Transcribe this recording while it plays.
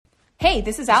Hey,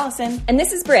 this is Allison. And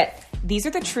this is Britt. These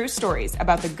are the true stories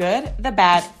about the good, the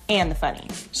bad, and the funny.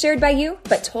 Shared by you,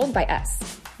 but told by us.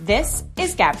 This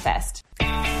is GabFest.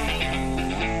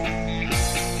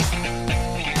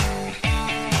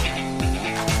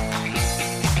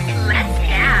 Let's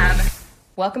gab.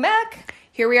 Welcome back.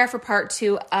 Here we are for part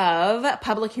 2 of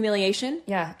public humiliation.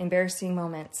 Yeah, embarrassing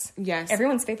moments. Yes.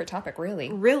 Everyone's favorite topic,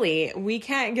 really. Really, we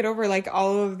can't get over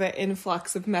all of the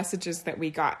influx of messages that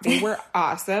we got. They were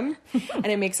awesome. And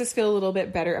it makes us feel a little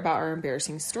bit better about our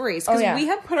embarrassing stories. Because we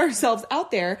have put ourselves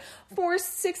out there for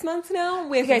 6 months now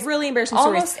with really embarrassing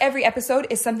stories. Almost every episode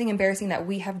is something embarrassing that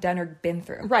we have done or been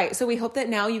through. Right. So we hope that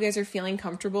now you guys are feeling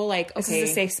comfortable. This is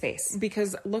a safe space.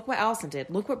 Because look what Allison did.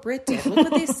 Look what Britt did.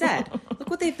 Look what they said. Look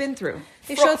what they've been through.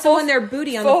 They showed someone their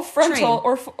booty on the full frontal train.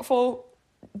 Or full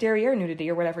derriere nudity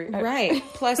or whatever. Right.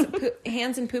 Plus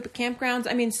hands and poop at campgrounds.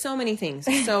 I mean, so many things.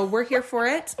 So we're here for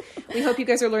it. We hope you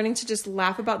guys are learning to just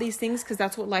laugh about these things because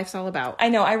that's what life's all about. I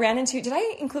know. Did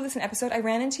I include this in an episode? I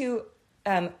ran into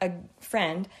a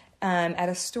friend at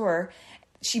a store.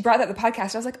 She brought up the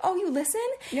podcast. I was like, oh, you listen?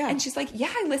 Yeah. And she's like,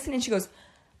 yeah, I listen. And she goes,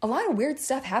 a lot of weird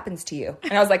stuff happens to you.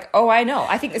 And I was like, oh, I know.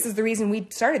 I think this is the reason we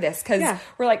started this because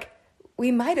we're like, we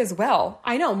might as well.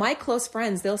 I know. My close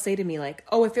friends, they'll say to me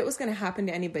oh, if it was going to happen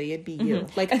to anybody, it'd be you.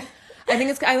 I think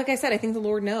it's, like I said, I think the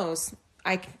Lord knows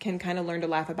I can kind of learn to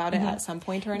laugh about it at some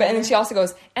point or another. And then she also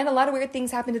goes, and a lot of weird things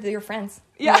happen to your friends.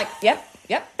 Yeah. I'm like,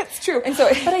 yep. It's true. And so,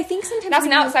 but I think sometimes that's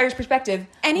an outsider's perspective.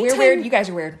 We're weird. You guys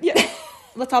are weird. Yeah.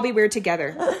 Let's all be weird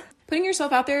together. Putting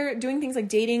yourself out there, doing things like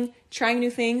dating, trying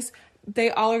new things, they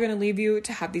all are going to leave you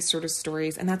to have these sort of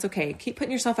stories. And that's okay. Keep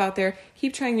putting yourself out there.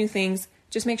 Keep trying new things.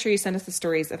 Just make sure you send us the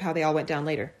stories of how they all went down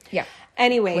later. Yeah.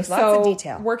 Anyway, with lots of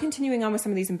detail. We're continuing on with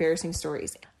some of these embarrassing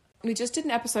stories. We just did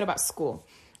an episode about school.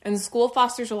 And school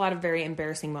fosters a lot of very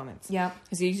embarrassing moments. Yeah.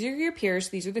 Because these are your peers.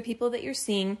 These are the people that you're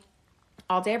seeing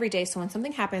all day, every day. So when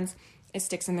something happens, it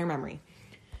sticks in their memory.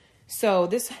 So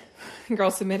this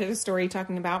girl submitted a story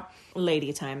talking about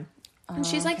lady time. And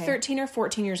she's 13 or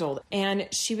 14 years old. And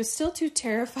she was still too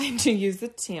terrified to use the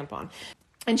tampon.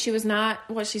 And she was not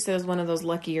what she says one of those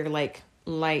luckier,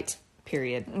 light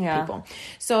period people.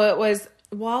 So it was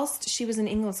whilst she was in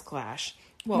English class.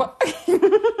 Well,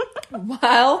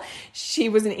 while she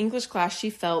was in English class,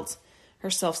 she felt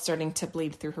herself starting to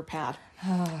bleed through her pad,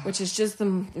 which is just the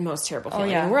most terrible feeling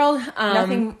in the world.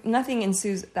 Nothing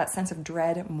ensues that sense of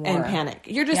dread more. And panic.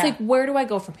 You're just where do I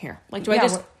go from here? Do I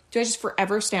just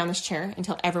forever stay on this chair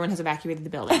until everyone has evacuated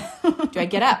the building? Do I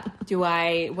get up? What do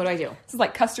I do? This is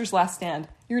like Custer's Last Stand.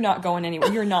 You're not going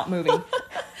anywhere. You're not moving.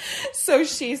 So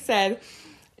she said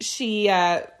she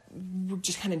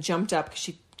just kind of jumped up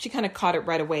because she kind of caught it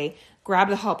right away,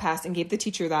 grabbed the hall pass and gave the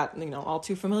teacher that, all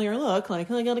too familiar look, I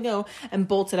gotta go, and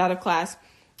bolted out of class.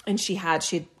 And she had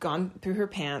gone through her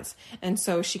pants. And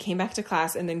so she came back to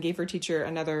class and then gave her teacher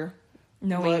another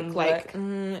knowing look.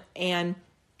 And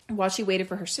while she waited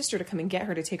for her sister to come and get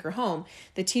her to take her home,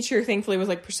 the teacher thankfully was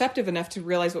perceptive enough to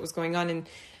realize what was going on and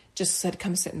just said,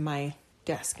 come sit in my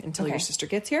desk until your sister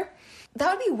gets here.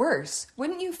 That would be worse.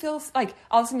 Wouldn't you feel like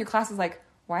all of a sudden your class is like,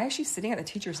 why is she sitting at the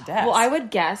teacher's desk? Well, I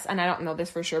would guess, and I don't know this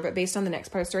for sure, but based on the next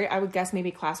part of the story, I would guess maybe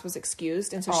class was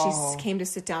excused, and so she came to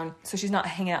sit down. So she's not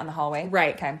hanging out in the hallway?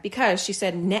 Right. Okay. Because she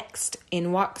said, next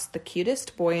in walks the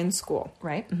cutest boy in school.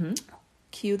 Right. Mm-hmm.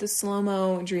 Cue the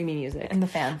slow-mo dreamy music. And the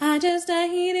fan. I just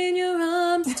heat in your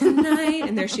arms tonight.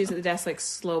 And there she is at the desk,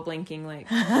 slow blinking,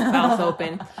 mouth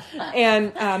open.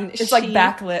 And it's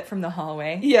backlit from the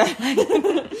hallway. Yeah.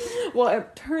 Well,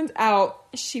 it turns out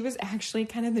she was actually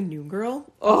kind of the new girl.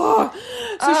 Oh.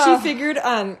 So she figured,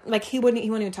 he wouldn't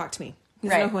even talk to me. He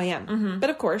doesn't know who I am. Mm-hmm. But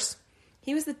of course,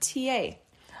 he was the TA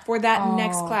for that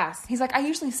next class. He's like, I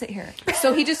usually sit here.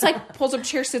 So he just pulls up a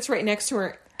chair, sits right next to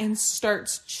her, and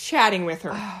starts chatting with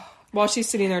her while she's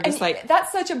sitting there just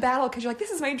that's such a battle because you're like,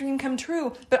 this is my dream come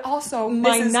true, but also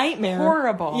my this is nightmare.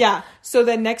 Horrible. Yeah. So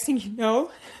the next thing you know,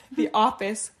 the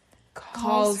office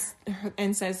calls her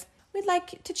and says, we'd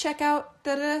like to check out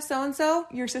so-and-so.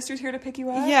 Your sister's here to pick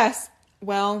you up? Yes.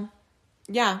 Well,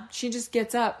 yeah, she just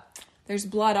gets up. There's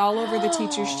blood all over the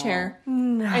teacher's chair.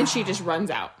 No. And she just runs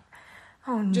out.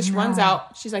 Runs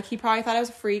out. She's like, he probably thought I was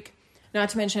a freak. Not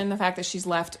to mention the fact that she's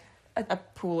left a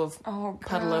pool of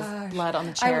puddle of blood on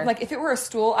the chair. If it were a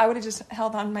stool, I would have just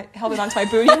held it onto my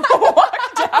booty and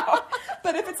walked out.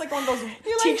 But if it's one of those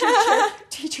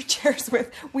teacher chairs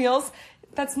with wheels,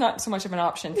 that's not so much of an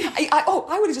option. I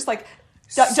would have just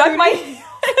dug my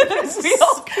wheel.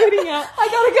 Scooting out. I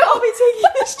gotta go. I'll be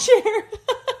taking this chair.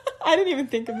 I didn't even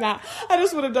think of that. I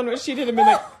just would have done what she did and been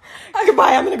like,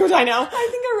 goodbye, I'm gonna go die now. I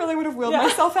think I really would have wheeled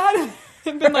myself out of it.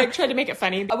 been like trying to make it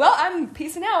funny. Well, I'm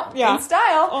peacing out Yeah. in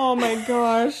style. Oh my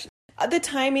gosh. The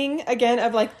timing again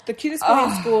of like the cutest boy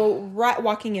in school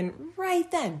walking in right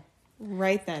then.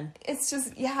 It's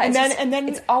just And then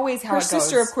it's always how her it goes.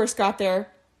 sister, of course, got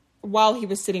there while he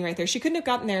was sitting right there. She couldn't have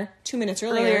gotten there 2 minutes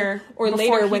earlier or before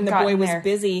later he'd when the boy gotten was there.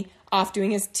 busy off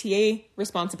doing his TA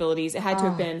responsibilities. It had to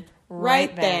have been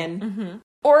right then.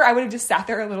 Or I would have just sat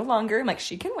there a little longer. I'm like,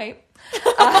 she can wait.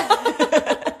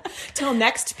 Till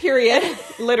next period,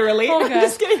 literally. Oh, I'm gosh.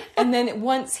 just kidding. And then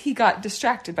once he got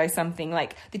distracted by something,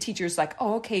 like the teacher's like,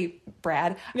 oh, okay,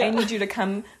 Brad, I need you to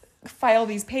come file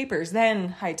these papers.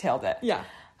 Then hightailed it. Yeah.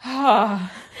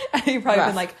 And he probably Rough.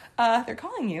 been like, they're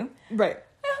calling you. Right.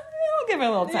 I'll give it a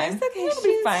little time. It's okay. It'll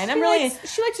be fine.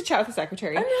 She likes to chat with the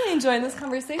secretary. I'm really enjoying this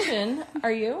conversation.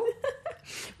 Are you?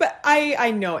 But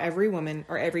I know every woman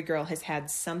or every girl has had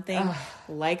something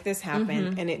like this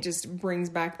happen, and it just brings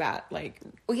back that like...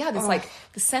 Well, yeah, this like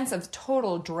the sense of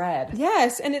total dread.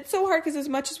 Yes, and it's so hard because as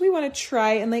much as we want to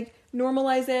try and like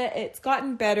normalize it, it's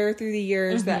gotten better through the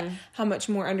years that how much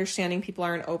more understanding people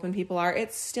are and open people are.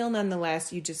 It's still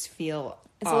nonetheless, you just feel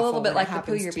It's a little bit like the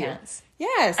poo your pants.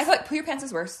 Yes. I feel like poo your pants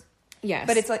is worse. Yes.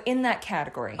 But it's like in that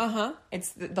category. Uh-huh. It's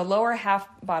the lower half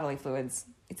bodily fluids.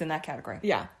 It's in that category.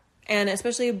 Yeah. And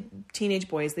especially teenage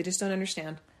boys, they just don't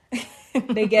understand.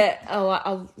 They get a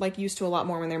lot, like used to a lot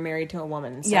more when they're married to a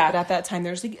woman. And stuff. Yeah. But at that time,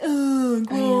 they're just like, oh, I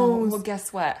know. gross. Well,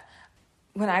 guess what?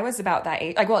 When I was about that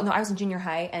age, I was in junior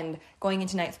high and going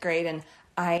into 9th grade, and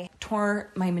I tore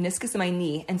my meniscus in my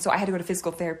knee, and so I had to go to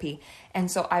physical therapy.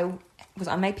 And so I was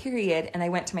on my period, and I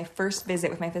went to my first visit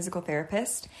with my physical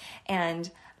therapist, and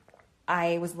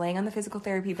I was laying on the physical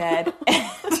therapy bed,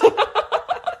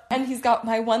 and he's got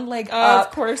my one leg up,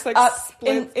 of course, like up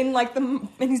split. in like and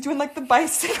he's doing like the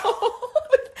bicycle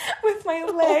with my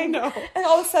leg. no. And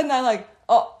all of a sudden I'm like,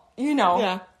 oh,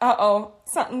 Yeah. uh-oh,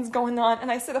 something's going on.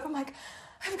 And I sit up, I'm like,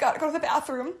 I've got to go to the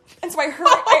bathroom. And so I hurry.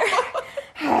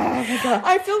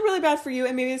 I feel really bad for you,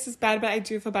 and maybe this is bad, but I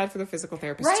do feel bad for the physical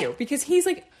therapist Right. too, because he's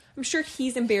like, I'm sure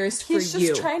he's embarrassed He's for just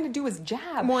you. trying to do his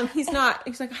jab. Well, and he's not.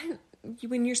 He's like,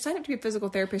 when you're signed up to be a physical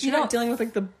therapist, you're not dealing with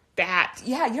like the bat.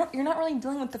 Yeah, you're not really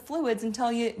dealing with the fluids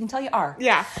until you are.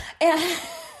 Yeah. And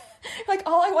like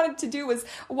all I wanted to do was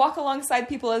walk alongside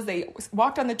people as they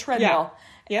walked on the treadmill.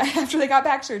 Yeah. After they got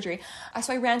back surgery.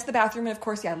 So I ran to the bathroom, and of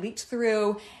course, leaked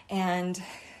through, and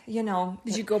Did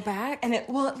you go back? And it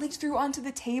leaked through onto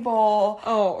the table.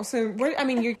 Oh, so what? I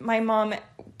mean, My mom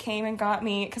came and got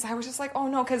me because I was just like, oh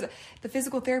no, because the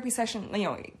physical therapy session,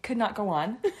 could not go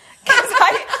on because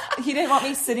he didn't want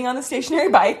me sitting on the stationary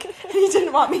bike, and he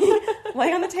didn't want me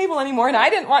laying on the table anymore, and I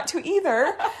didn't want to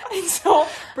either. And so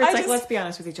Britt's like, let's be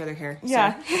honest with each other here.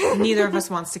 Yeah. So, neither of us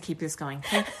wants to keep this going.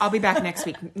 Okay? I'll be back next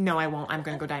week. No, I won't. I'm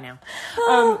going to go die now.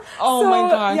 Oh my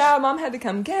gosh. Yeah, Mom had to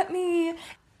come get me,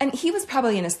 and he was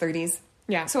probably in his 30s.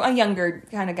 Yeah. So a younger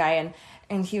kind of guy,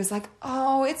 and he was like,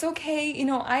 oh, it's okay.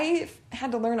 I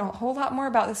had to learn a whole lot more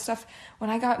about this stuff when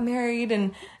I got married.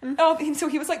 And so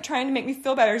he was like trying to make me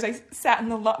feel better as I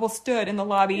stood in the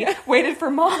lobby, waited for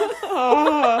Mom.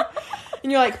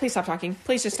 And you're like, please stop talking.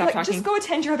 Please just stop talking. Just go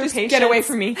attend your other patients. Get away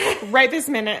from me right this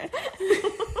minute.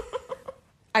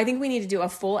 I think we need to do a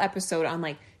full episode on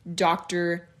like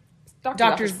doctors'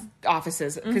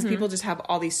 offices, because people just have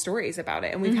all these stories about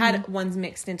it, and we've had ones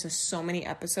mixed into so many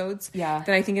episodes that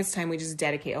I think it's time we just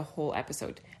dedicate a whole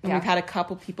episode. And we've had a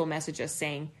couple people message us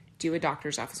saying, do a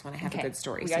doctor's office when I have a good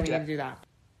story. So we need to do that.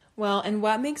 Well, and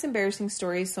what makes embarrassing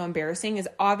stories so embarrassing is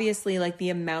obviously like the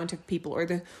amount of people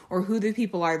or who the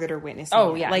people are that are witnessing.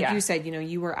 Oh, it. yeah. Like you said,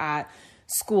 you were at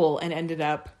school and ended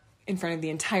up in front of the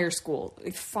entire school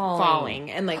like, falling.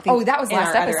 And like that was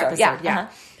last episode. Yeah. Yeah.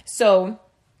 So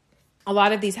a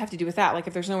lot of these have to do with that. Like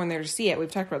if there's no one there to see it, we've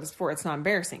talked about this before, it's not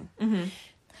embarrassing. Mm-hmm.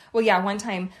 Well, yeah, one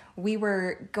time we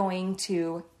were going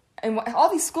to, and all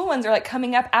these school ones are like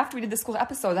coming up after we did the school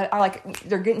episode that are like,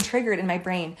 they're getting triggered in my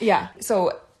brain. Yeah.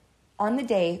 So on the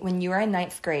day when you are in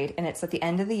 9th grade and it's at the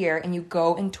end of the year and you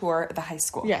go and tour the high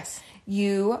school. Yes.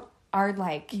 You are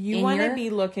like, you want to be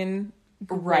looking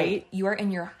great. Right. You are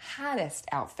in your hottest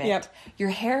outfit. Yep. Your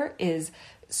hair is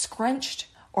scrunched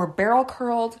or barrel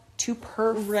curled to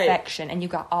perfection. Right. And you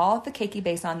got all the cakey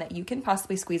base on that you can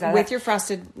possibly squeeze out with your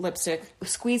frosted lipstick.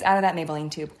 Squeeze out of that Maybelline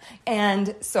tube.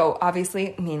 And so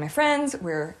obviously me and my friends,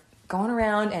 we're going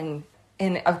around and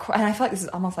I feel like this is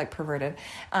almost like perverted,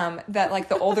 that like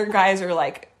the older guys are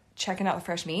like checking out the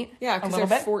fresh meat. Yeah, because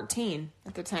they're 14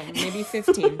 at the time, maybe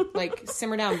 15. Like,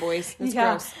 simmer down, boys. That's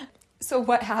gross. So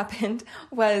what happened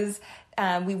was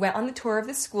we went on the tour of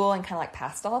the school and kind of like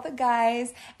passed all the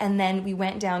guys, and then we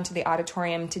went down to the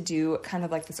auditorium to do kind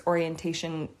of like this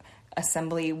orientation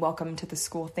assembly welcome to the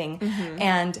school thing. Mm-hmm.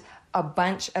 And a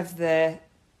bunch of the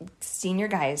senior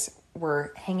guys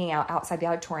were hanging out outside the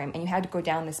auditorium, and you had to go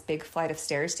down this big flight of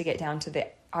stairs to get down to the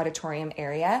auditorium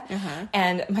area.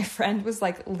 And my friend was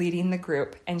like leading the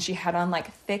group, and she had on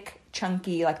like thick,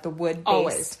 chunky, like the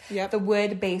Always. Yep. the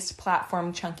wood-based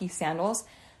platform chunky sandals.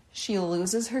 She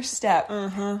loses her step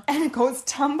and it goes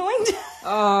tumbling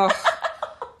down.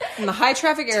 In the high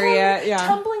traffic area,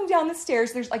 tumbling down the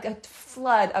stairs. There's like a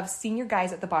flood of senior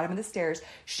guys at the bottom of the stairs.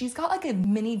 She's got like a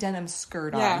mini denim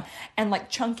skirt on and like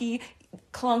chunky,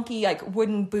 clunky, like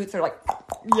wooden boots. They're like,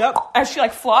 as she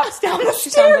like flops down the stairs. She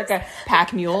sounds like a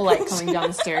pack mule, like coming down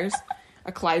the stairs.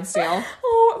 A Clydesdale.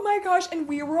 Oh my gosh. And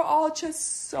we were all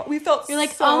just we felt You're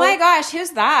like, oh my gosh,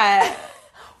 who's that?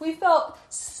 We felt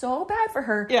so bad for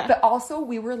her. Yeah. But also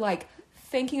we were like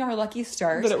thanking our lucky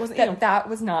stars That it wasn't, that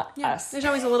was not us. There's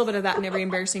always a little bit of that in every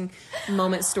embarrassing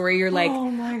moment story. You're like, oh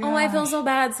my gosh. Oh, I feel so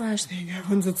bad. / thank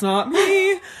heavens it's not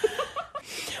me.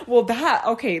 Well,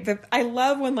 I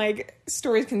love when like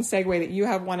stories can segue that you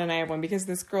have one and I have one, because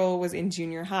this girl was in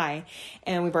junior high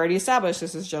and we've already established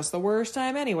this is just the worst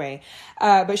time anyway.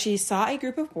 But she saw a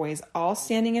group of boys all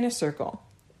standing in a circle.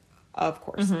 Of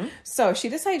course. So she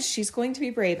decides she's going to be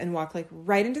brave and walk like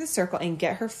right into the circle and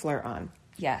get her flirt on.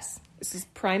 Yes. This is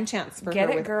prime chance for Get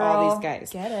her it, with girl. all these guys.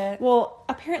 Get it. Well,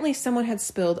 apparently someone had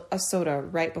spilled a soda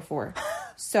right before.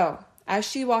 So as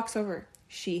she walks over,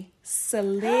 she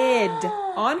slid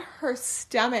on her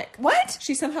stomach. What?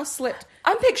 She somehow slipped.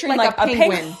 I'm picturing like a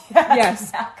penguin. Yes.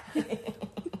 Exactly.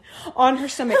 On her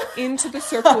stomach into the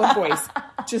circle of boys.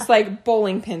 Just like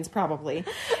bowling pins, probably.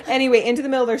 Anyway, into the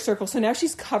middle of their circle. So now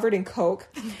she's covered in Coke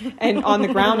and on the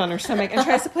ground on her stomach and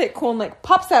tries to play it cool and like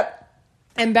pops up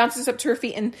and bounces up to her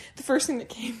feet. And the first thing that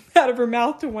came out of her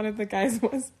mouth to one of the guys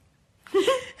was,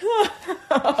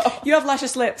 you have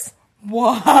luscious lips.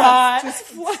 What? Just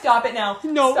Stop it now.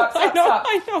 No, Stop.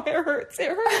 I know, it hurts. It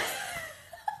hurts.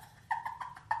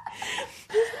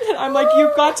 And I'm like,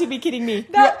 you've got to be kidding me.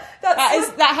 That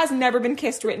has never been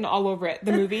kissed written all over it.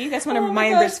 The movie. That's one of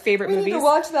mine and Britt's favorite movies. We need to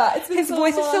watch that. It's been His so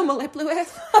voice long. is so mellifluous.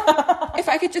 If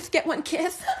I could just get one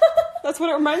kiss. That's what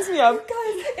it reminds me of.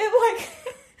 Guys,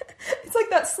 it's like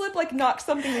that slip like knocked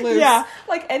something loose. Yeah.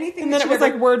 Like anything. And then it was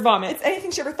like word vomit. It's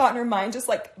anything she ever thought in her mind just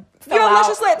like fell You have out.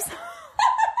 luscious lips.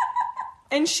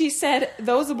 And she said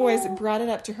those boys brought it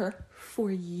up to her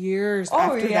for years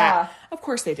after that. Of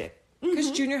course they did.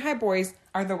 Because junior high boys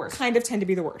are the worst. Kind of tend to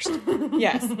be the worst.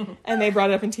 Yes. And they brought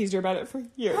it up and teased her about it for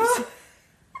years.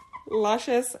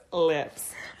 Luscious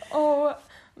lips. Oh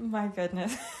my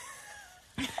goodness.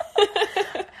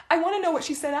 I want to know what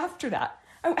she said after that.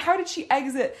 How did she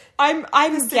exit? I'm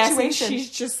the guessing situation? she's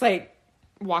just like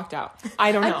walked out.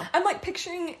 I don't know. I'm like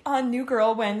picturing on New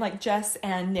Girl when like Jess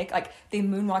and Nick like they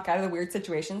moonwalk out of the weird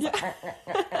situations.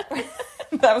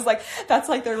 That's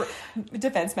like their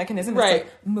defense mechanism. Right. Is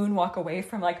like moonwalk away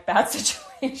from like bad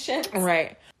situations.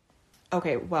 Right.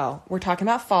 Okay, well, we're talking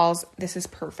about falls. This is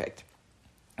perfect.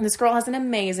 This girl has an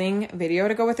amazing video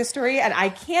to go with this story, and I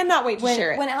cannot wait to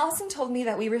share it. When Allison told me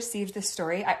that we received this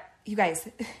story, you guys,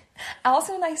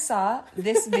 Allison and I saw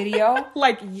this video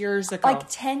like years ago. Like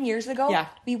 10 years ago. Yeah.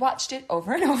 We watched it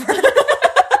over and over.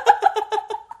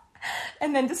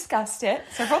 And then discussed it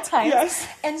several times. Yes.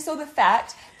 And so the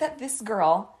fact that this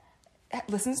girl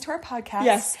listens to our podcast.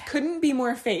 Yes. Couldn't be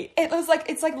more fate.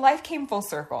 It's like life came full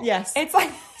circle. Yes. It's like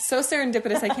so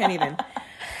serendipitous I can't even.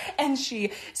 And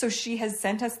she has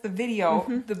sent us the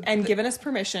video. And given us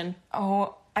permission.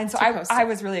 Oh, and so I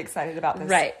was really excited about this.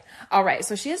 Right. All right.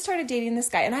 So she has started dating this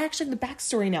guy. And I actually have the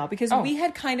backstory now because we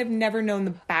had kind of never known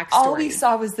the backstory. All we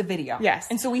saw was the video. Yes.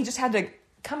 And so we just had to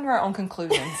come to our own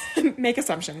conclusions. Make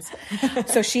assumptions.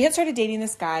 So she had started dating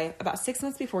this guy about 6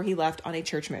 months before he left on a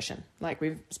church mission, like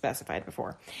we've specified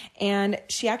before. And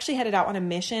she actually headed out on a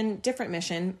mission, different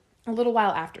mission, a little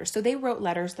while after. So they wrote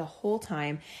letters the whole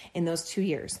time in those 2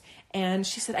 years. And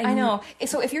she said, I know.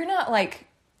 So if you're not like,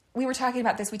 we were talking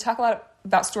about this, we talk a lot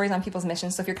about stories on people's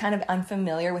missions. So if you're kind of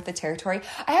unfamiliar with the territory,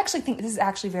 I actually think this is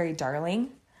actually very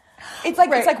darling. It's like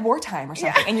It's like wartime or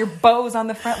something, and your bow's on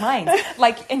the front lines.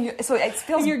 So it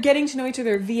feels. And you're getting to know each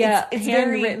other via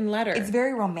handwritten letter. It's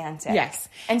very romantic. Yes,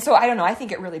 and so I don't know. I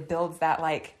think it really builds that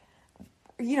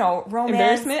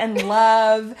romance and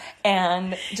love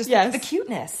and just the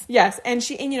cuteness. Yes, and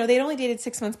they'd only dated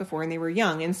 6 months before, and they were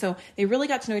young, and so they really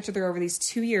got to know each other over these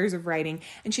 2 years of writing.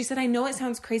 And she said, "I know it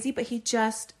sounds crazy, but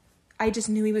I just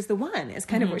knew he was the one." Is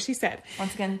kind of what she said.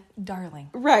 Once again,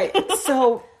 darling. Right.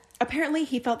 So apparently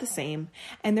he felt the same,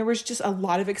 and there was just a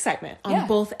lot of excitement on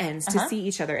both ends to see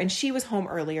each other. And she was home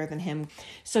earlier than him,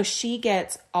 so she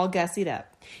gets all gussied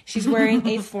up. She's wearing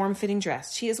a form-fitting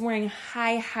dress. She is wearing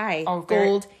high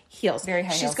gold heels. Very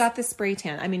high She's heels. got the spray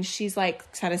tan. I mean, she's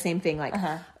like kind of same thing. Like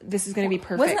this is going to be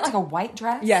perfect. Wasn't it like a white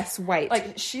dress? Yes, white.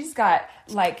 Like she's got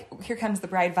like Here Comes the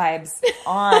Bride vibes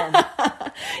on.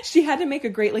 She had to make a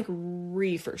great like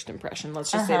first impression.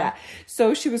 Let's just say that.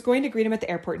 So she was going to greet him at the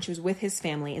airport, and she was with his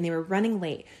family, and they were running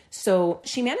late. So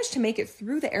she managed to make it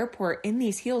through the airport in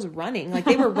these heels running. Like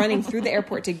they were running through the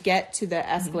airport to get to the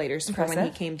escalators for when he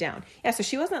came down. Yeah, so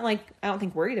she wasn't like, I don't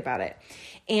think, worried about it.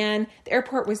 And the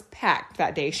airport was packed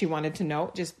that day, she wanted to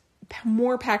know, just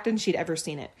more packed than she'd ever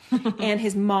seen it. And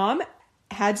his mom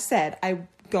had said, I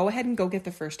go ahead and go get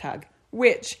the first hug,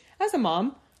 which as a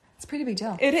mom, It's a pretty big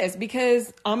deal. it is,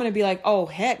 because I'm going to be like, oh,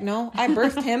 heck no, I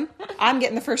birthed him. I'm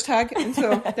getting the first hug. And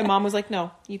so the mom was like, no,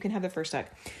 you can have the first hug.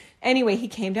 Anyway, he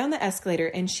came down the escalator,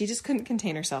 and she just couldn't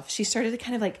contain herself. She started to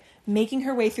kind of like making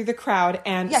her way through the crowd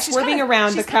and swerving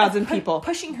around the crowds and people.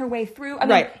 Pushing her way through. I mean,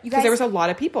 Right, you because guys, there was a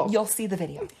lot of people. You'll see the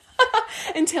video.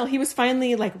 Until he was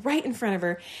finally like right in front of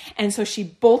her. And so she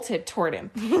bolted toward him.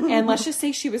 And let's just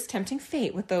say she was tempting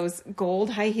fate with those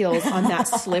gold high heels on that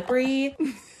slippery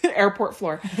airport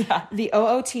floor. Yeah. The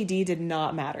OOTD did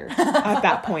not matter at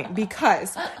that point,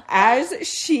 because as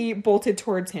she bolted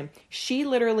towards him, she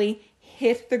literally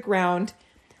hit the ground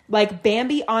like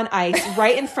Bambi on ice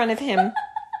right in front of him.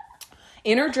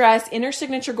 In her dress, in her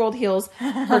signature gold heels.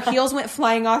 Her heels went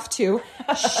flying off too.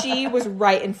 She was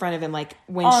right in front of him, like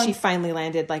when she finally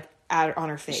landed, like on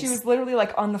her face. She was literally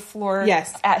like on the floor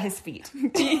at his feet.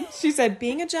 She said,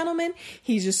 being a gentleman,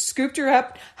 he just scooped her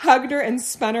up, hugged her, and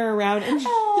spun her around. And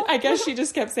I guess she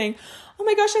just kept saying, oh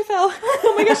my gosh, I fell.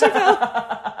 Oh my gosh, I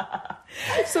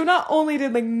fell. So not only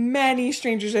did like many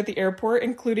strangers at the airport,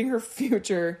 including her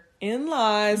future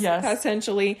in-laws,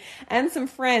 potentially, and some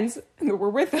friends that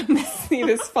were with them see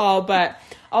this fall, but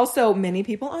also many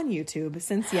people on YouTube,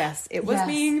 since it was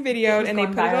being videoed and they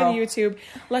put it on YouTube.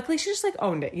 Luckily, she just like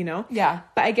owned it, you know? Yeah.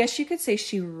 But I guess you could say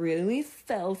she really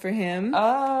fell for him.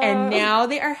 Oh. And now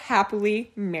they are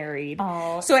happily married.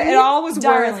 Oh. So it all was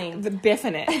worth the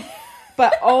biffing it.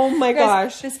 But oh my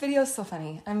gosh, this video is so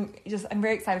funny. I'm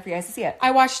very excited for you guys to see it.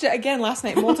 I watched it again last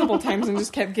night multiple times and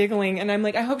just kept giggling. And I'm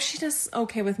like, I hope she does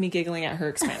okay with me giggling at her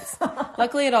expense.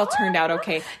 Luckily, it all turned out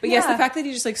okay. But yes, the fact that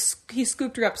he just like he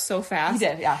scooped her up so fast. He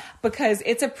did, yeah. Because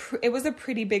it was a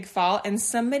pretty big fall, and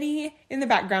somebody in the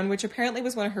background, which apparently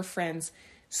was one of her friends,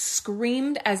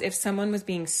 screamed as if someone was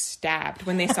being stabbed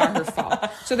when they saw her fall.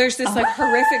 So there's this like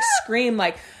horrific scream,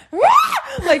 like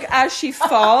as she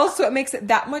falls, so it makes it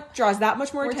draws that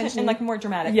much more attention and like more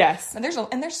dramatic. Yes. And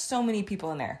there's so many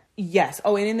people in there. Yes.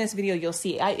 Oh, and in this video you'll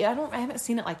see I haven't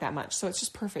seen it like that much, so it's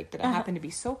just perfect that it happened to be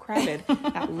so crowded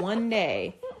that one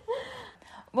day.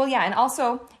 Well, yeah, and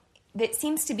also it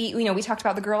seems to be, you know, we talked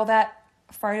about the girl that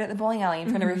farted at the bowling alley in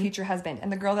front of her future husband,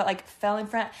 and the girl that like fell in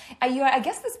front. I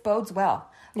guess this bodes well.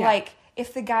 Yeah. Like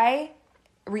if the guy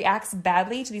reacts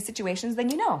badly to these situations, then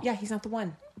you know. Yeah, he's not the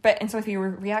one. So if he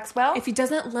reacts well, if he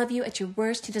doesn't love you at your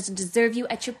worst, he doesn't deserve you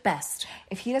at your best.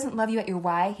 If he doesn't love you at your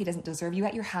why, he doesn't deserve you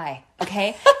at your high.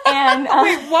 Okay? And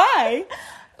wait, why?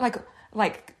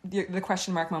 Like the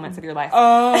question mark moments of your life.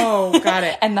 Oh, got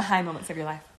it. And the high moments of your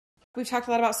life. We've talked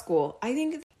a lot about school. I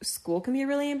think school can be a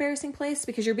really embarrassing place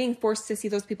because you're being forced to see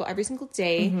those people every single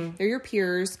day. Mm-hmm. They're your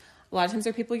peers. A lot of times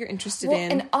they're people you're interested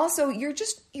in. And also you're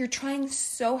trying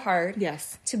so hard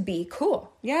to be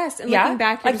cool. Yes. And looking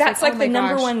back, you're like that's like the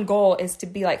number one goal is to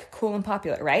be like cool and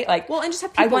popular, right? Like, well, and just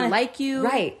have people like you.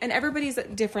 Right. And everybody's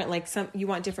different. Like you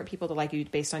want different people to like you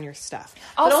based on your stuff.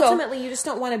 Also, but ultimately you just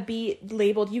don't want to be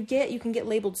labeled. You can get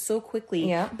labeled so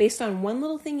quickly based on one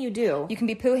little thing you do. You can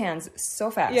be poo hands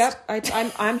so fast. Yep.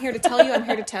 I'm here to tell you, I'm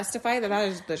here to testify that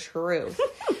is the truth.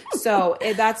 So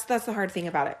that's the hard thing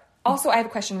about it. Also, I have a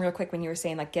question real quick when you were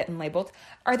saying, like, getting labeled.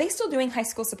 Are they still doing high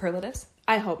school superlatives?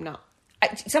 I hope not.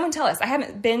 Someone tell us. I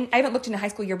haven't looked into high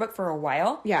school yearbook for a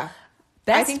while. Yeah.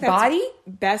 Best body?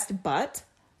 Best butt?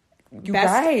 You best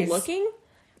guys. looking?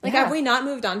 Like, have we not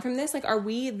moved on from this? Like, are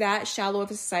we that shallow of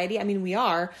a society? I mean, we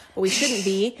are, but we shouldn't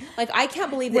be. Like, I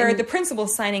can't believe that. Where the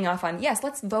principal's signing off on, yes,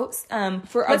 let's vote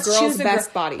for a girl's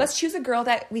best body. Let's choose a girl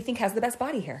that we think has the best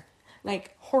body hair.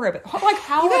 Like, horrible. Like,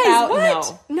 how about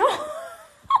what? No.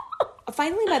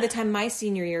 Finally, by the time my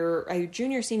senior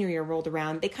year rolled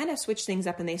around, they kind of switched things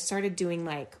up and they started doing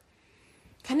like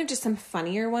kind of just some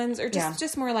funnier ones or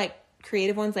just more like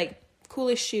creative ones, like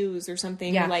coolest shoes or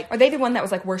something. Yeah. Like, are they the one that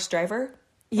was like worst driver?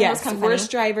 Yes, kind of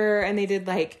worst driver, and they did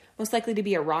like most likely to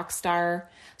be a rock star.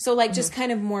 So like just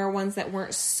kind of more ones that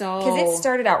weren't so. Because it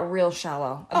started out real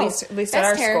shallow. At least at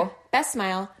our hair, school. best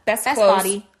smile, Best best clothes.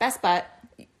 body, best butt,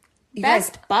 You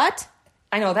best guys- butt.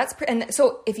 I know that's and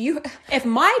so If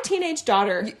my teenage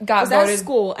daughter got was voted- at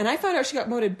school and I found out she got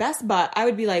voted best butt, I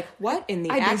would be like, "What in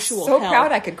the I'd actual be so hell?"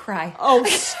 proud I could cry. Oh,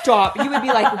 stop! You would be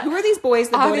like, "Who are these boys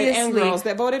that voted and Obviously. girls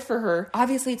that voted for her?"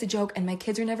 Obviously, it's a joke, and my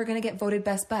kids are never going to get voted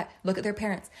best butt. Look at their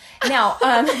parents. Now,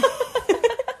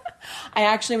 I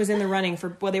actually was in the running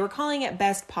for, well, they were calling it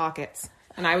best pockets,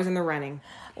 and I was in the running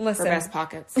Listen. for best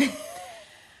pockets.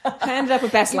 I ended up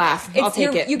with best laugh. I'll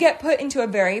take it. You get put into a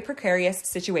very precarious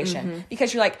situation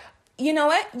because you're like, you know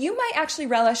what? You might actually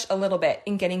relish a little bit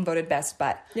in getting voted best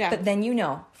butt. Yeah. But then you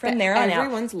know, from That there on out,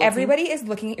 everyone's looking. everybody is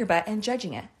looking at your butt and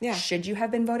judging it. Yeah. Should you have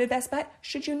been voted best butt?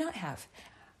 Should you not have?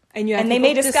 And you have And they people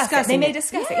may discuss it. They discussing may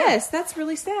discuss it, yeah. Yes, that's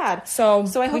really sad. So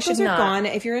I we hope should those are not. gone.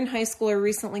 If you're in high school or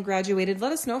recently graduated,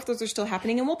 let us know if those are still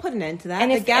happening, and we'll put an end to that.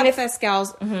 And The if- Gab and if- Fest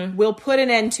gals will put an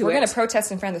end to We're it. going to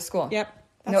protest in front of the school. Yep.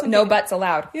 No, That's no okay. butts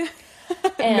allowed. Yeah.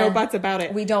 And No buts about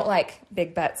it. We don't like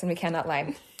big butts, and we cannot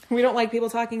lie. We don't like people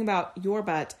talking about your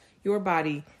butt, your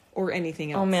body, or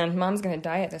anything else. Oh man, Mom's going to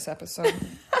die at this episode.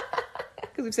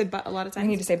 Because we've said butt a lot of I times.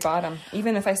 need to say bottom.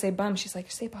 Even if I say bum, she's like,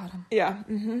 say bottom. Yeah.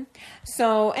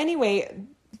 So anyway,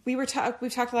 we've talked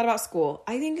a lot about school.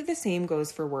 I think the same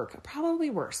goes for work. Probably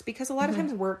worse, because a lot of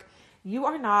times work, you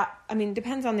are not, I mean,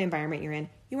 depends on the environment you're in.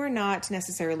 You are not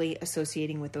necessarily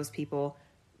associating with those people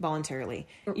voluntarily.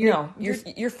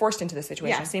 You're forced into the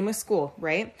situation. Yeah, same with school,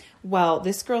 right? Well,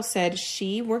 this girl said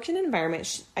she worked in an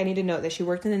environment. I need to note that she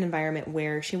worked in an environment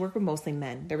where she worked with mostly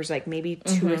men. There was like maybe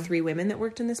 2 or 3 women that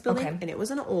worked in this building, Okay. and it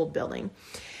was an old building.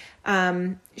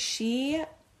 She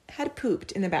had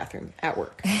pooped in the bathroom at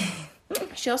work.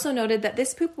 She also noted that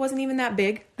this poop wasn't even that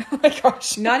big, Oh my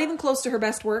gosh. not even close to her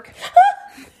best work.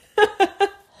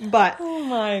 But Oh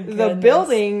my the goodness.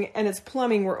 building and its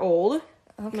plumbing were old,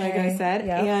 like I Okay, said,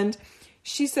 yeah. and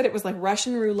she said it was like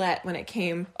Russian roulette when it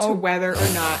came to whether or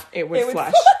not it would It would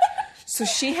flush. So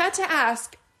she had to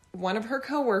ask one of her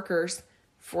coworkers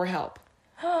for help.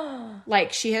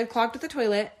 Like she had clogged the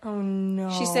toilet. Oh no.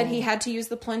 She said he had to use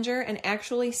the plunger and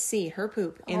actually see her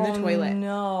poop in the toilet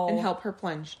no. and help her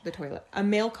plunge the toilet. A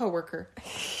male coworker,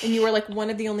 and you were like one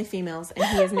of the only females, and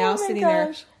he is now Oh my sitting there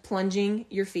gosh. plunging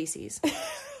your feces.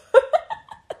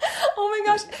 Oh my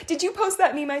gosh. Did you post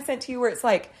that meme I sent to you where it's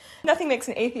like, nothing makes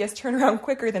an atheist turn around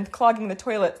quicker than clogging the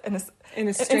toilet in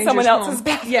In someone someone else's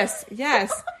bathroom?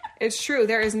 Yes, it's true.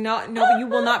 There is no, you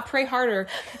will not pray harder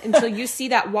until you see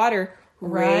that water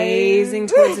Right. raising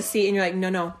towards the seat, and you're like,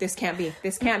 no, this can't be.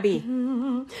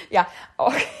 Yeah.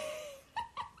 Oh.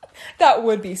 That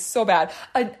would be so bad.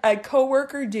 A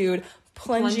coworker dude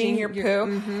plunging your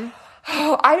poo.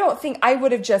 Oh, I don't think I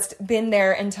would have just been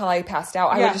there until I passed out.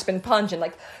 I would Yeah. have just been plunging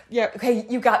like, Yeah. okay,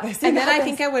 you got this. And then I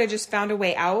think I would have just found a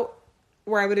way out,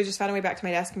 where I would have just found a way back to my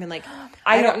desk and been like,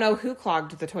 I don't know who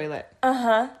clogged the toilet.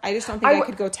 I just don't think I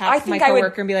could go tap my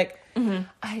coworker and be like,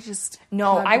 I just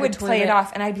No, clogged I the would play it toilet.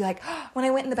 off and I'd be like, when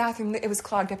I went in the bathroom, it was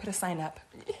clogged. I put a sign up.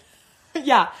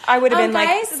 Yeah, I would have been like,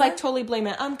 guys, like totally blame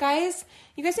it. Guys,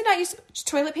 you guys did not use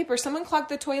toilet paper. Someone clogged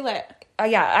the toilet.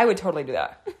 yeah, I would totally do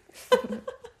that.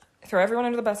 Throw everyone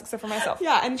under the bus except for myself.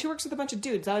 Yeah, and she works with a bunch of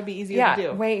dudes. That would be easier Yeah, to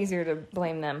do. way easier to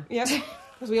blame them. Yep,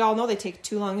 because we all know they take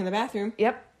too long in the bathroom.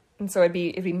 Yep. And so it'd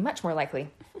be much more likely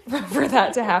for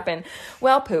that to happen.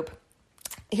 Well, poop.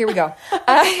 Here we go.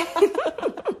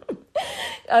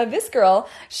 This girl,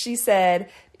 she said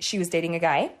she was dating a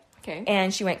guy. Okay.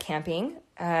 And she went camping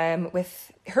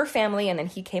with her family, and then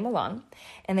he came along,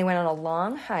 and they went on a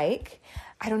long hike.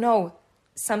 I don't know,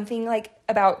 something like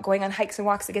about going on hikes and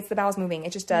walks that gets the bowels moving.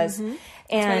 It just does. That's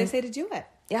And why they say to do it.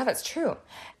 yeah, that's true.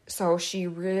 So she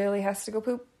really has to go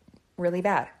poop really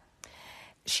bad.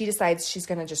 She decides she's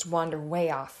going to just wander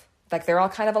way off. Like they're all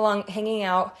kind of along hanging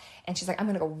out, and she's like, I'm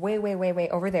going to go way, way, way, way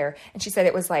over there. And she said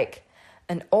it was like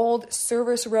an old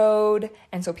service road,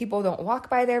 and so people don't walk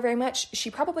by there very much. She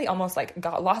probably almost like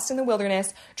got lost in the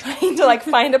wilderness trying to like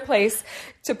find a place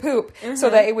to poop so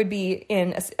that it would be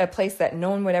in a place that no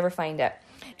one would ever find it.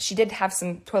 She did have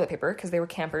some toilet paper because they were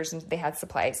campers and they had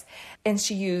supplies, and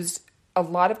she used a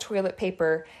lot of toilet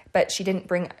paper, but she didn't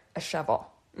bring a shovel.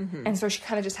 And so she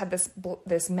kind of just had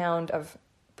this mound of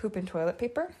poop and toilet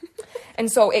paper.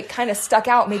 And so it kind of stuck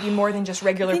out maybe more than just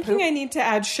regular Thinking poop. I need to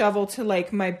add shovel to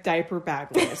like my diaper bag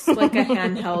list, like a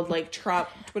handheld like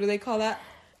what do they call that?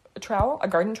 A trowel? A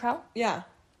garden trowel? Yeah,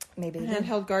 Maybe. a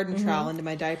handheld garden trowel into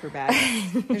my diaper bag.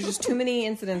 There's just too many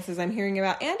incidences I'm hearing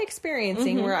about and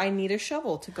experiencing where I need a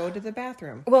shovel to go to the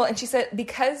bathroom. Well, and she said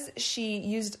because she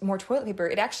used more toilet paper,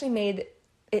 it actually made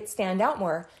it stand out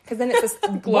more, because then it's this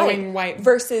glowing white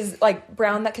versus like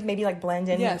brown that could maybe like blend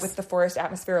in Yes. with the forest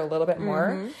atmosphere a little bit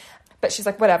more. But she's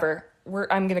like, whatever,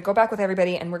 I'm going to go back with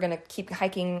everybody and we're going to keep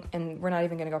hiking and we're not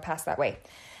even going to go past that way.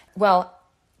 Well,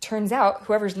 turns out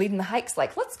whoever's leading the hike's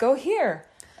like, let's go here.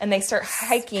 And they start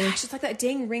hiking. Gosh, it's like that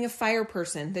dang Ring of Fire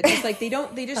person that just like they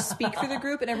just speak for the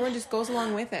group and everyone just goes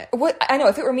along with it. What I know,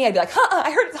 if it were me, I'd be like,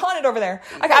 I heard it's haunted over there.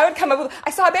 Like, I would come up with, I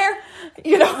saw a bear,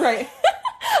 you know, Right.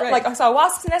 Like I saw a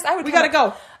wasp's nest. We gotta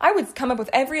go. I would come up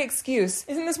with every excuse,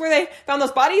 Isn't this where they found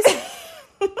those bodies?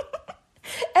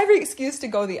 every excuse to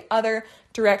go the other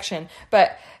direction.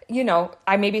 But you know,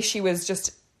 maybe she was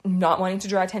just not wanting to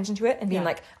draw attention to it and being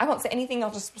like, I won't say anything.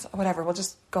 I'll just whatever. We'll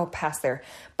just go past there.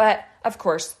 But of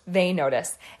course, they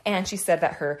notice, and she said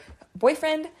that her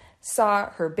boyfriend saw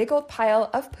her big old pile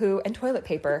of poo and toilet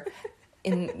paper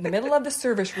in the middle of the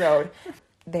service road.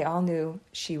 They all knew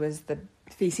she was the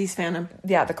Feces Phantom.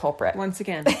 Yeah, the culprit. Once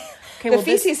again. Okay, The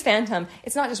feces phantom,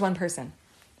 it's not just one person.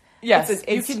 Yes,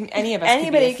 It's any of us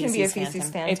anybody can be a feces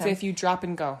phantom. It's if you drop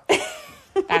and go.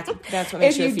 That's what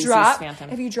makes you a feces phantom.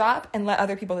 If you drop and let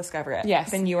other people discover it,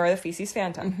 yes, then you are the feces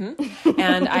phantom.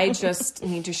 And I just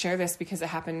need to share this because it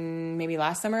happened maybe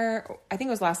last summer. I think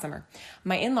it was last summer.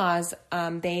 My in-laws,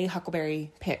 they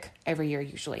huckleberry pick every year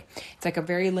usually. It's like a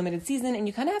very limited season and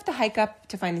you kind of have to hike up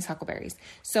to find these huckleberries.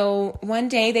 So one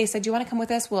day they said, do you want to come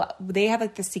with us? Well, they have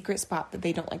like the secret spot that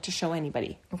they don't like to show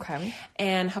anybody. Okay.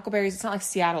 And huckleberries, it's not like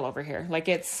Seattle over here. Like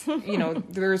it's, you know,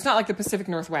 there's not like the Pacific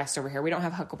Northwest over here. We don't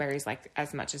have huckleberries like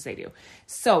as much as they do.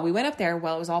 So we went up there.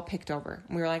 Well, it was all picked over.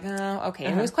 We were like, oh, okay.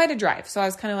 And it was quite a drive. So I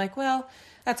was kind of like, well,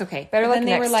 that's okay. Better luck then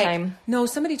they next were like, time. no,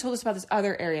 somebody told us about this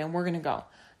other area and we're going to go.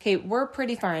 Okay, we're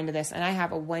pretty far into this. And I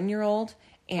have a 1-year-old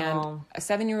and a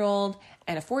 7-year-old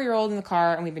and a 4-year-old in the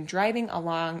car. And we've been driving a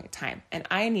long time. And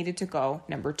I needed to go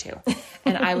number 2.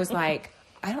 And I was like,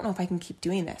 I don't know if I can keep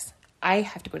doing this. I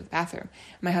have to go to the bathroom.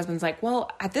 My husband's like,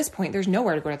 well, at this point, there's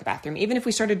nowhere to go to the bathroom. Even if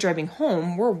we started driving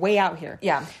home, we're way out here.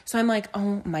 Yeah. So I'm like,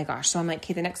 oh my gosh. So I'm like,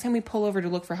 okay, the next time we pull over to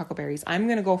look for huckleberries, I'm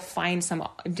going to go find some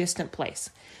distant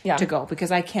place to go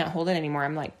because I can't hold it anymore.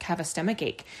 I'm like, have a stomach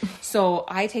ache. So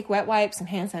I take wet wipes and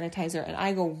hand sanitizer and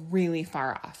I go really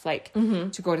far off, like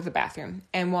to go to the bathroom.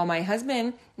 And while my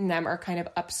husband and them are kind of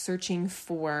up searching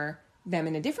for them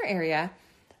in a different area,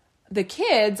 the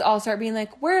kids all start being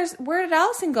like, where did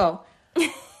Allison go?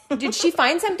 Did she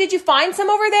find some? Did you find some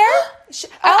over there?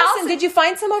 Allison, did you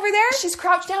find some over there? She's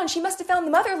crouched down. She must have found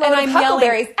the mother load and of I'm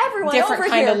huckleberries. Yelling, everyone different over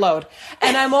kind here. of load.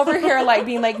 And I'm over here like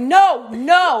being like,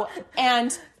 no.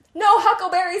 And no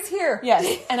huckleberries here.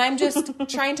 yes. And I'm just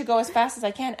trying to go as fast as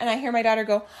I can. And I hear my daughter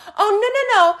go, oh,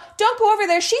 no. Don't go over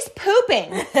there. She's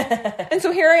pooping. And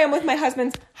so here I am with my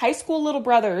husband's high school little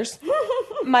brothers,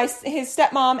 his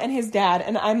stepmom and his dad.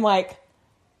 And I'm like,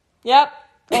 yep.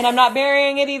 And I'm not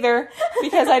burying it either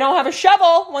because I don't have a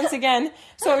shovel once again.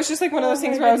 So it was just like one of those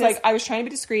things where I was like, I was trying to be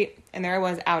discreet and there I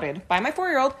was outed by my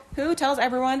 4-year-old who tells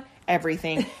everyone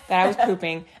everything that I was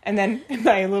pooping. And then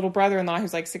my little brother-in-law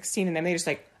who's like 16 and then they just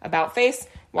like about face,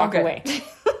 walk away.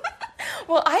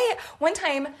 Well, one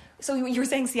time, so you were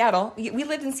saying Seattle. We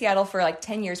lived in Seattle for like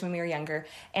 10 years when we were younger.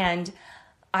 And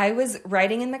I was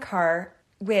riding in the car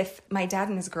with my dad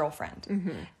and his girlfriend.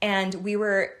 Mm-hmm. And we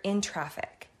were in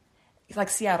traffic. Like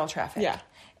Seattle traffic. Yeah.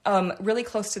 Really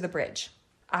close to the bridge.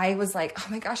 I was like, oh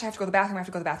my gosh, I have to go to the bathroom. I have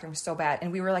to go to the bathroom so bad.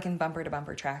 And we were like in bumper to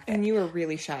bumper traffic. And you were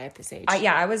really shy at this age.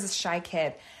 I was a shy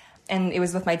kid. And it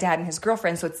was with my dad and his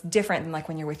girlfriend. So it's different than like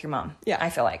when you're with your mom. Yeah.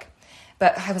 I feel like.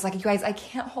 But I was like, you guys, I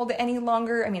can't hold it any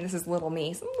longer. I mean, this is little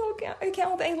me. So I can't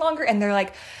hold it any longer. And they're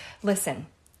like, listen,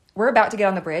 we're about to get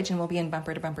on the bridge and we'll be in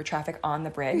bumper to bumper traffic on the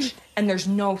bridge. And there's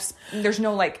no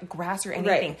like grass or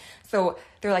anything. Right. So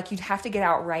they're like, you'd have to get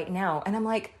out right now. And I'm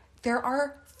like, there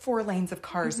are 4 lanes of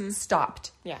cars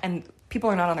stopped. Yeah. And people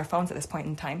are not on their phones at this point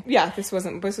in time. Yeah, this was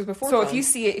before. So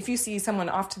phones. if you see someone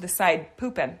off to the side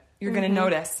pooping, you're going to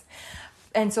notice.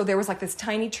 And so there was like this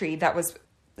tiny tree that was,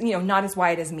 not as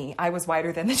wide as me. I was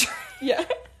wider than the tree. Yeah.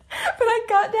 But I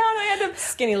got down. I had to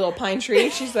skinny little pine tree.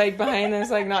 She's like behind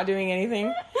this, like not doing anything.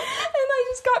 And I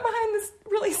just got behind this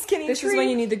really skinny This tree. is when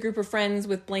you need the group of friends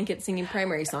with blankets singing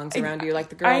primary songs around you, like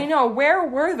the girl. I know. Where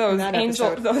were those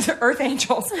those earth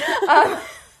angels?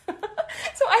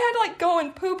 So I had to like go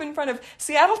and poop in front of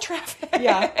Seattle traffic.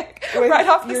 Yeah. Right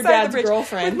off the your side dad's of the bridge.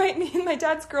 girlfriend. With me and my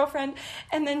dad's girlfriend.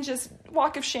 And then just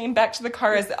walk of shame back to the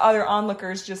car as the other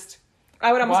onlookers just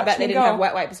I would almost watch bet they me didn't go. have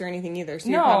wet wipes or anything either. So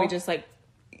you're No. probably just like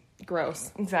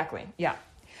gross. Exactly. Yeah.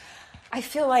 I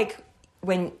feel like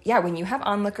when you have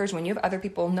onlookers, when you have other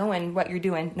people knowing what you're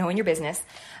doing, knowing your business.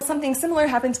 Something similar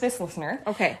happened to this listener.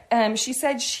 Okay. She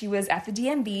said she was at the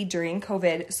DMV during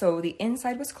COVID, so the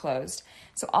inside was closed.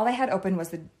 So all they had open was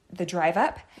the drive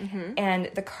up, and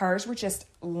the cars were just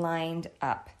lined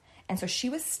up. And so she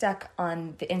was stuck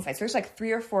on the inside. So there's like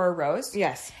 3 or 4 rows.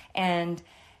 Yes. And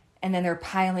then they're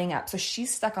piling up. So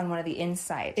she's stuck on one of the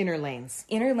inside. Inner lanes.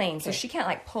 Okay. So she can't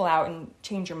like pull out and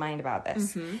change her mind about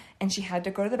this. And she had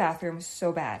to go to the bathroom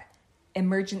so bad.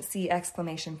 Emergency !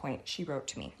 She wrote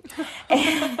to me.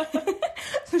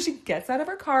 So she gets out of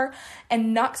her car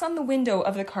and knocks on the window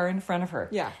of the car in front of her.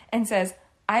 Yeah. And says,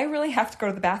 I really have to go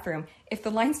to the bathroom. If the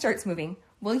line starts moving,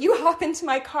 will you hop into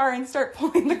my car and start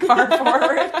pulling the car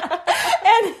forward?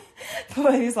 And the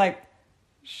lady's like,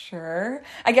 sure.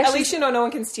 I guess at least no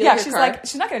one can steal your car. She's like,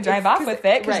 she's not going to drive off with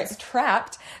it because right. it's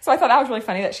trapped. So I thought that was really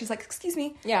funny that she's like, excuse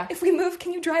me. Yeah. If we move,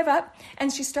 can you drive up?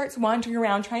 And she starts wandering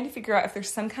around trying to figure out if there's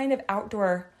some kind of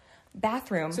outdoor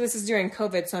bathroom. So this is during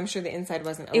COVID, so I'm sure the inside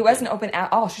wasn't open. It wasn't open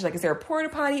at all. She's like, is there a porta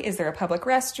potty? Is there a public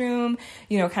restroom?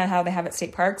 You know, kind of how they have at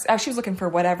state parks. She was looking for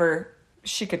whatever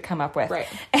she could come up with. Right.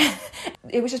 And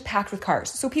it was just packed with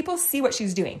cars. So people see what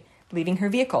she's doing. Leaving her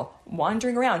vehicle,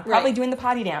 wandering around, probably doing the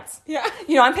potty dance. Yeah.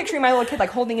 You know, I'm picturing my little kid like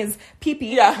holding his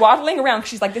pee-pee, waddling around.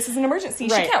 She's like, this is an emergency.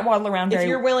 Right. She can't waddle around very If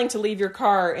you're willing to leave your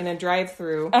car in a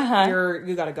drive-through,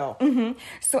 you got to go. Mm-hmm.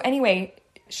 So anyway,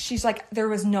 she's like, there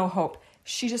was no hope.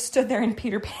 She just stood there in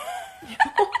Peter Pan.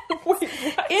 Wait, what?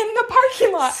 In the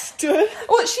parking lot. Stood?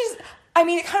 Well,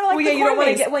 it kind of like you don't want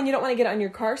to get you don't want to get on your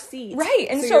car seat. Right.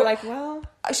 And so you're like, well.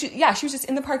 She was just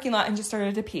in the parking lot and just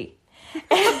started to pee.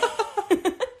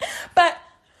 But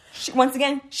once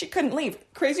again, she couldn't leave.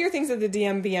 Crazier things at the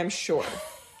DMV, I'm sure.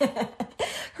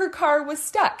 Her car was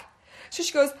stuck. So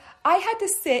she goes, I had to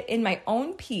sit in my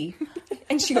own pee.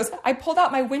 And she goes, I pulled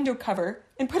out my window cover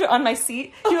and put it on my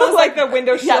seat. You know, like the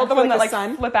window shield the one for that the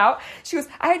sun. flip out. She goes,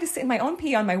 I had to sit in my own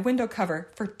pee on my window cover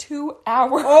for 2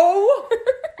 hours. Oh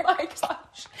my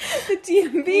gosh. The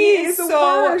DMV is so the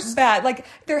worst. bad. Like,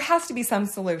 there has to be some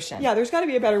solution. Yeah, there's got to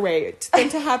be a better way than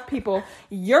to have people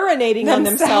urinating on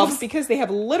themselves because they have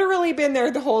literally been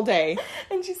there the whole day.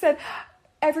 And she said,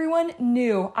 everyone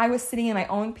knew I was sitting in my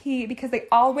own pee because they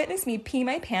all witnessed me pee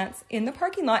my pants in the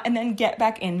parking lot and then get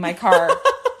back in my car.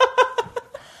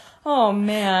 Oh,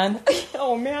 man.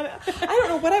 Oh, man. I don't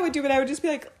know what I would do, but I would just be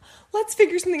like, let's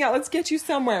figure something out. Let's get you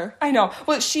somewhere. I know.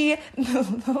 Well,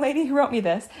 the lady who wrote me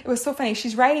this, it was so funny.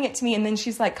 She's writing it to me and then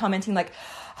she's like commenting like,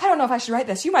 I don't know if I should write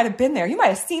this. You might have been there. You might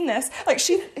have seen this. Like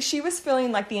she was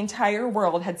feeling like the entire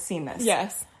world had seen this.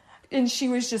 Yes. And she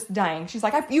was just dying. She's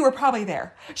like, you were probably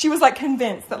there. She was like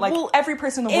convinced that like every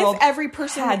person in the world if every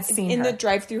person had seen in her. the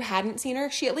drive-thru hadn't seen her,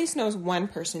 she at least knows one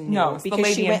person knew. No,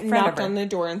 because she went and knocked on the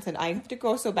door and said, I have to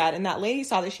go so bad. And that lady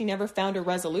saw that she never found a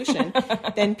resolution,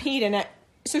 then peed in it.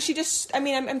 So she just,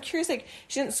 I'm curious, like,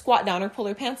 she didn't squat down or pull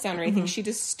her pants down or anything. She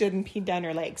just stood and peed down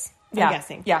her legs, I'm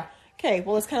guessing. Yeah. Okay,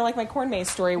 well, it's kind of like my corn maze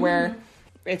story where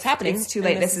it's happening. It's too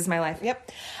late. This is my life.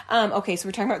 Yep. Okay, so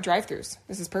we're talking about drive-thrus.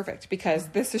 This is perfect because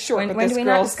this is short. When do we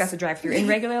not discuss a drive-thru? In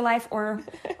regular life or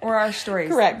our stories?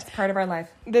 Correct. It's part of our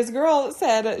life. This girl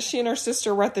said she and her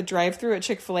sister were at the drive-thru at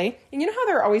Chick-fil-A. And you know how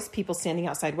there are always people standing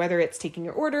outside, whether it's taking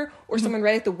your order or someone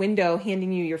right at the window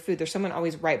handing you your food. There's someone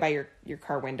always right by your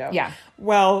car window. Yeah.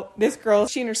 Well, this girl,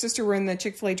 she and her sister were in the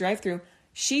Chick-fil-A drive-thru.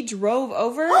 She drove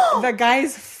over the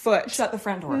guy's foot. Shut the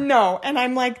front door. No. And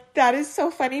I'm like, that is so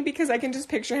funny because I can just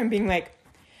picture him being like,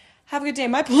 have a good day.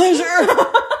 My pleasure.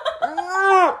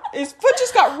 His foot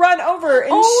just got run over.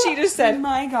 And she just said,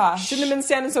 my gosh. Shouldn't have been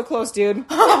standing so close, dude.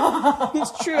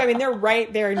 It's true. I mean, they're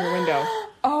right there in your window.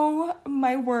 Oh,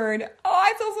 my word. Oh,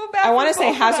 I feel so bad. I want to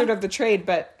say hazard of the trade,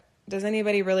 but does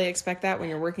anybody really expect that when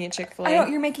you're working at Chick-fil-A? I know,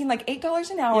 you're making like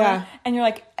 $8 an hour. Yeah. And you're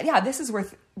like, yeah, this is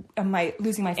worth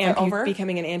losing my foot over.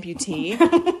 Becoming an amputee.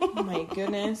 Oh my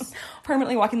goodness.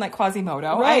 Permanently walking like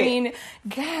Quasimodo. Right. I mean,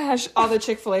 gosh. All the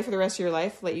Chick-fil-A for the rest of your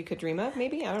life that you could dream of,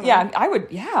 maybe? I don't know. Yeah, I would,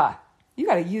 yeah. You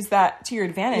got to use that to your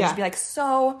advantage. Yeah. Be like,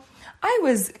 so I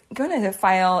was going to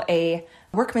file a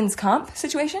workman's comp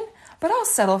situation, but I'll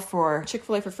settle for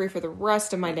Chick-fil-A for free for the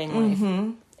rest of my dang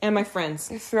life. And my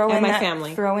friends. And my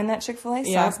family. Throw in that Chick-fil-A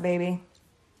sauce, baby.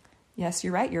 Yes,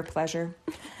 you're right. Your pleasure.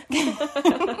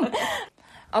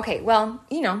 Okay, well,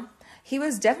 you know, he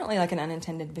was definitely like an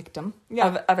unintended victim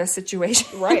of a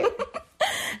situation. Right.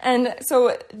 And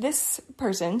so this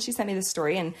person, she sent me this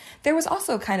story, and there was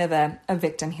also kind of a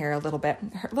victim here a little bit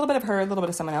of her, a little bit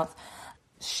of someone else.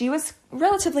 She was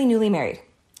relatively newly married,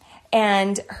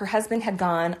 and her husband had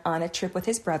gone on a trip with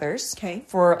his brothers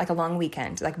for like a long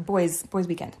weekend, like boys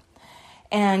weekend.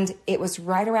 And it was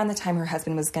right around the time her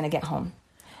husband was going to get home.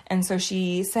 And so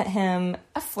she sent him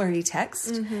a flirty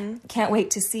text. Can't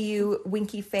wait to see you,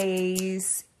 winky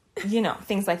face, you know,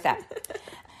 things like that.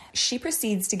 She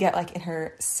proceeds to get like in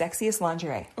her sexiest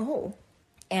lingerie. Oh.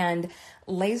 And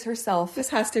lays herself. This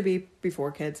has to be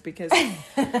before kids, because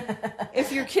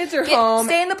if your kids are home.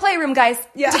 Stay in the playroom, guys.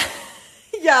 Yeah.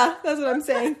 Yeah, that's what I'm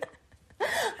saying.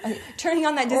 Turning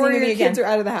on that Disney Or movie your again. kids are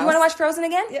out of the house. You want to watch Frozen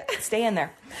again? Yeah. Stay in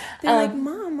there. They're like,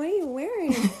 Mom, what are you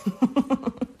wearing?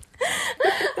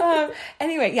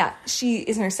 Anyway, yeah, she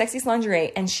is in her sexiest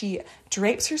lingerie and she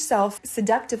drapes herself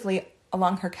seductively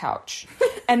along her couch.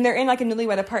 And they're in like a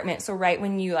newlywed apartment. So right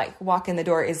when you like walk in the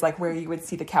door is like where you would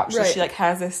see the couch. Right. So she like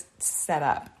has this set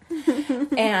up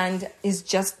and is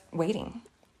just waiting.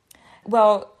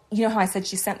 Well, you know how I said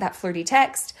she sent that flirty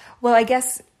text? Well, I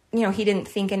guess, you know, he didn't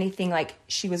think anything like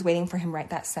she was waiting for him right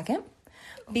that second,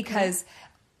 because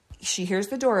she hears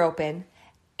the door open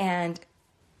and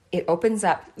it opens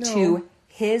up to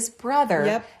his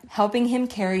brother helping him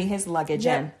carry his luggage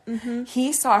in. Mm-hmm.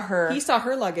 He saw her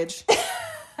luggage.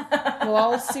 Well,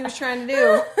 all he was trying to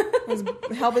do was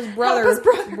help his brother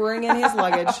bring in his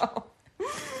luggage.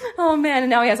 Oh man, and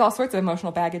now he has all sorts of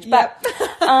emotional baggage. But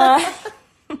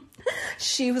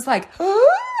she was like,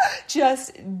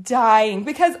 just dying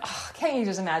because can't you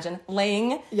just imagine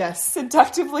laying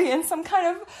seductively in some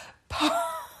kind of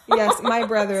Yes, my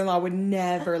brother-in-law would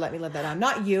never let me live that down.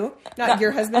 Not you, not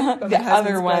your husband, but the my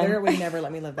husband's other one. brother would never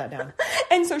let me live that down.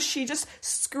 And so she just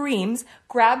screams,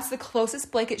 grabs the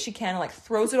closest blanket she can, and like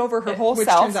throws it over her whole Which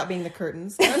self. turns out being the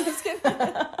curtains. I'm just kidding.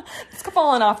 It's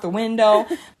falling off the window.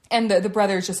 And the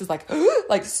brother just is like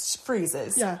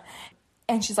freezes. Yeah.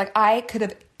 And she's like, I could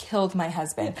have killed my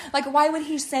husband. Like, why would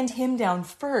he send him down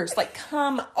first? Like,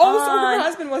 come on. So her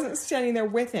husband wasn't standing there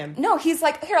with him. No, he's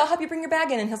like, here, I'll help you bring your bag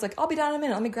in. And he's like, I'll be down in a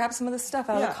minute. Let me grab some of this stuff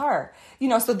out of the car. You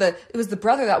know, so it was the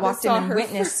brother that walked in and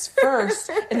witnessed first.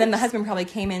 And then the husband probably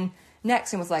came in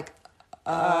next and was like,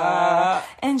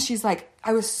 And she's like,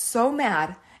 I was so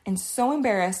mad and so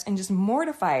embarrassed and just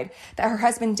mortified that her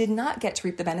husband did not get to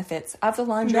reap the benefits of the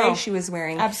lingerie she was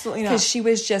wearing. Absolutely not. Because she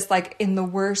was just like in the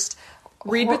worst...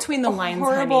 Read between the lines,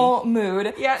 horrible honey.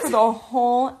 mood for the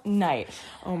whole night.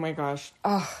 Oh my gosh.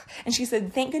 Oh, and she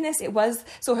said, thank goodness it was.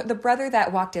 So the brother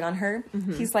that walked in on her,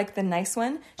 he's like the nice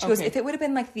one. She goes, if it would have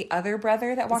been like the other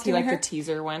brother that walked in on her. Is he like the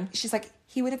teaser one? She's like,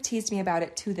 he would have teased me about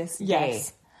it to this day.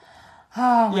 Yes.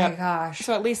 Oh my gosh.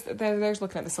 So at least there's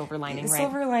looking at the silver lining, right?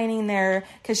 Silver lining there.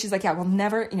 Because she's like, yeah, well,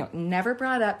 never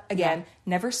brought up again.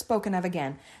 Never spoken of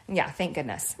again. Yeah, thank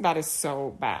goodness. That is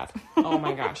so bad. Oh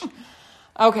my gosh.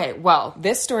 Okay, well,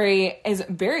 this story is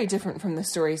very different from the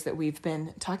stories that we've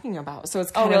been talking about. So it's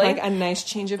kind of like a nice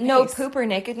change of pace. No poop or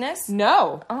nakedness?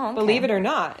 No. Oh, okay. Believe it or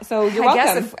not. So you're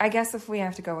welcome. I guess if we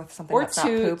have to go with something or that's not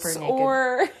poop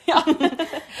or naked.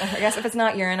 I guess if it's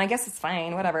not urine, I guess it's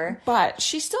fine. Whatever. But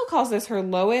she still calls this her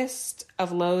lowest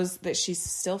of lows that she's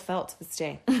still felt to this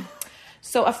day.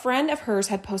 So a friend of hers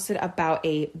had posted about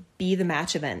a Be the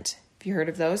Match event. Have you heard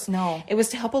of those? No. It was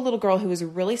to help a little girl who was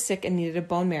really sick and needed a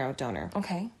bone marrow donor.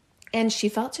 Okay. And she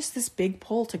felt just this big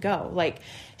pull to go. Like,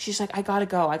 she's like, I gotta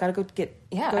go get...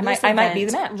 Yeah, go I might be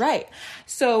the match. Right.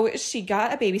 So she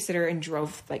got a babysitter and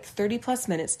drove like 30 plus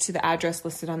minutes to the address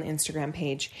listed on the Instagram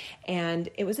page. And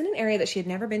it was in an area that she had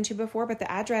never been to before, but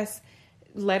the address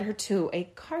led her to a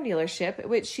car dealership,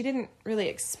 which she didn't really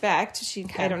expect.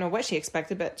 I don't know what she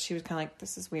expected, but she was kind of like,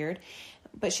 this is weird.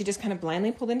 But she just kind of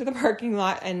blindly pulled into the parking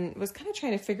lot and was kind of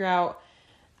trying to figure out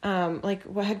like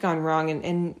what had gone wrong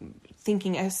and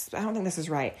thinking, I don't think this is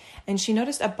right. And she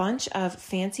noticed a bunch of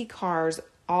fancy cars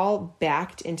all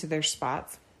backed into their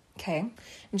spots. Okay.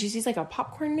 And she sees like a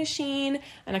popcorn machine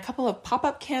and a couple of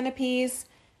pop-up canopies.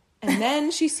 And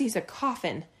then she sees a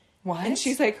coffin. What? And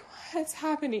she's like, what's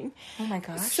happening? Oh my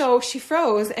gosh. So she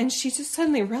froze and she just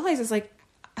suddenly realizes like,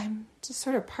 I'm just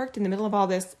sort of parked in the middle of all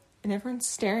this and everyone's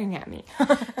staring at me.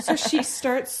 So she's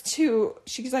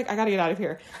like, I gotta get out of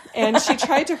here. And she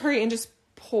tried to hurry and just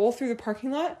pull through the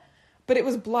parking lot, but it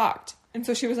was blocked. And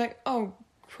so she was like, oh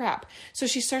crap. So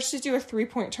she starts to do a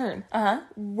 3-point turn,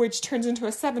 which turns into a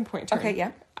 7-point turn. Okay,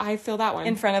 yeah. I feel that one.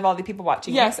 In front of all the people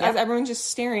watching. Yes, as everyone's just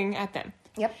staring at them.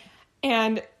 Yep.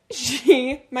 And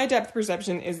my depth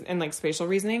perception is, and like spatial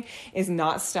reasoning is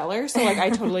not stellar. So like I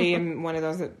totally am one of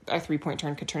those that a 3-point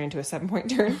turn could turn into a 7-point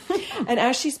turn. And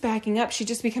as she's backing up, she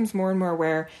just becomes more and more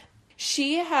aware.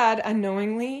 She had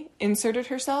unknowingly inserted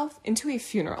herself into a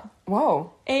funeral.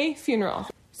 Whoa. A funeral.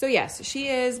 So yes, she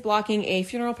is blocking a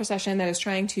funeral procession that is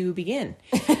trying to begin.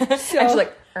 So, and she's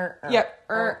like, trying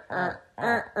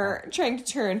to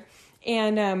turn.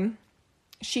 And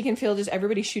she can feel just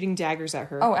everybody shooting daggers at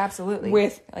her. Oh, absolutely.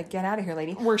 With like, get out of here,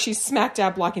 lady. where she's smack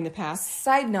dab blocking the path.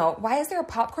 Side note, why is there a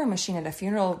popcorn machine at a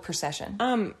funeral procession?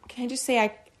 Can I just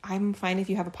say I'm fine if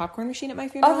you have a popcorn machine at my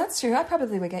funeral? Oh, that's true. I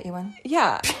probably would get you one.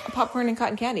 Yeah, popcorn and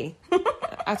cotton candy.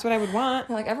 That's what I would want.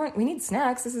 You're like, everyone, we need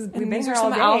snacks. We've been These here are all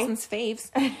some of day. Allison's faves.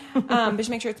 But just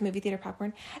make sure it's movie theater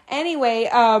popcorn. Anyway,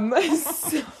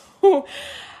 so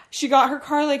she got her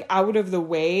car like out of the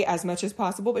way as much as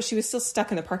possible, but she was still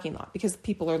stuck in the parking lot because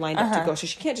people are lined up to go, so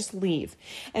she can't just leave.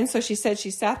 And so she said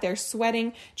she sat there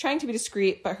sweating, trying to be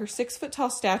discreet, but her 6-foot-tall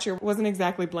stature wasn't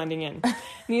exactly blending in.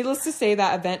 Needless to say,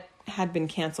 that event had been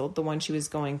canceled, the one she was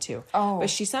going to. Oh. But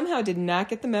she somehow did not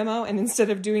get the memo, and instead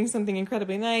of doing something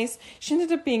incredibly nice, she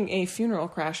ended up being a funeral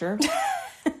crasher.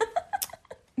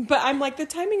 But I'm like, the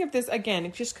timing of this, again,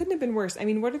 it just couldn't have been worse. I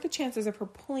mean, what are the chances of her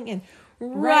pulling in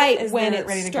right when it's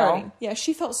ready to starting? go? Yeah,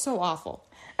 she felt so awful.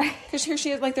 Because here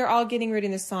she is, like, they're all getting ready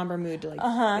in this somber mood, like,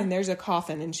 and there's a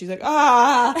coffin, and she's like,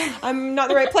 I'm not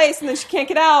in the right place, and then she can't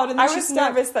get out, and then I she's was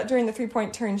stuck. nervous that during the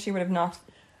 3-point turn, she would have knocked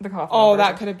the coffin Oh, over.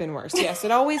 that could have been worse. Yes, it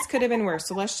always could have been worse,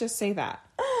 so let's just say that.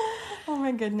 Oh,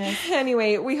 my goodness.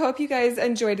 Anyway, we hope you guys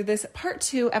enjoyed this part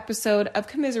 2 episode of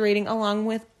commiserating along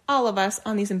with all of us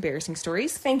on these embarrassing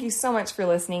stories. Thank you so much for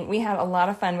listening. We had a lot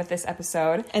of fun with this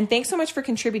episode. And thanks so much for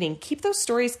contributing. Keep those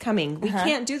stories coming. We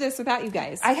can't do this without you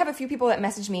guys. I have a few people that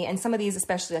message me, and some of these,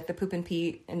 especially like the poop and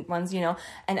pee ones, you know,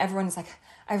 and everyone's like,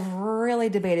 I've really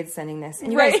debated sending this.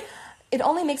 And you guys, it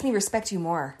only makes me respect you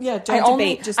more. Yeah, don't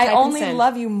debate. Just type I and only send.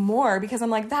 love you more because I'm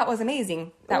like, that was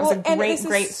amazing. That was a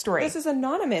great story. This is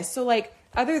anonymous. So, like,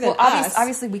 other than us...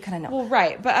 Obviously, we couldn't know. Well,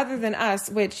 right. But other than us,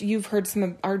 which you've heard some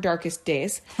of our darkest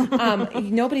days,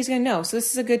 nobody's going to know. So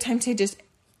this is a good time to just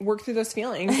work through those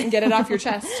feelings and get it off your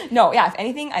chest. No, yeah, if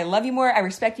anything, I love you more. I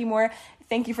respect you more.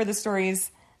 Thank you for the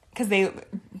stories because they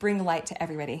bring light to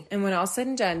everybody. And when all's said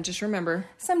and done, just remember...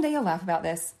 Someday you'll laugh about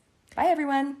this. Bye,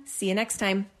 everyone. See you next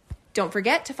time. Don't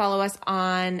forget to follow us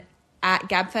on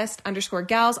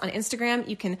 @gabfest_gals on Instagram.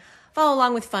 You can follow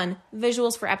along with fun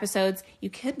visuals for episodes. You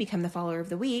could become the follower of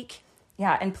the week.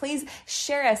 Yeah, and please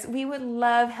share us. We would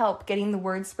love help getting the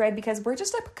word spread because we're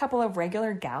just a couple of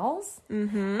regular gals.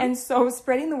 Mm-hmm. And so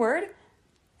spreading the word,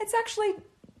 it's actually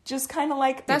just kind of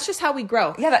like... That's just how we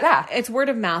grow. Yeah. It's word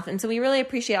of mouth. And so we really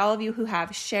appreciate all of you who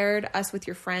have shared us with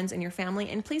your friends and your family.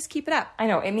 And please keep it up. I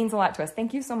know. It means a lot to us.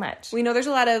 Thank you so much. We know there's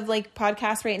a lot of like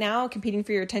podcasts right now competing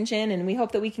for your attention. And we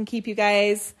hope that we can keep you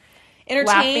guys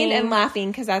entertained and laughing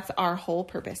because that's our whole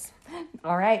purpose.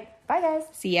 All right. Bye, guys.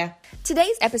 See ya.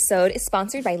 Today's episode is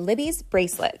sponsored by Libby's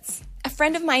Bracelets. A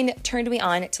friend of mine turned me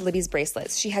on to Libby's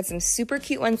Bracelets. She had some super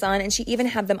cute ones on, and she even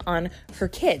had them on her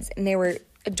kids, and they were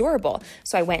adorable.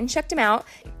 So I went and checked them out.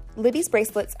 Libby's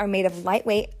bracelets are made of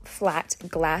lightweight, flat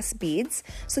glass beads,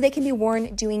 so they can be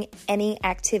worn doing any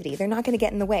activity. They're not going to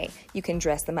get in the way. You can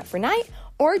dress them up for night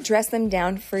or dress them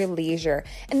down for leisure.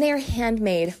 And they are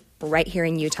handmade right here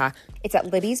in Utah. It's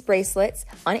at Libby's Bracelets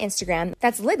on Instagram.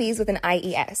 That's Libby's with an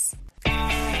IES.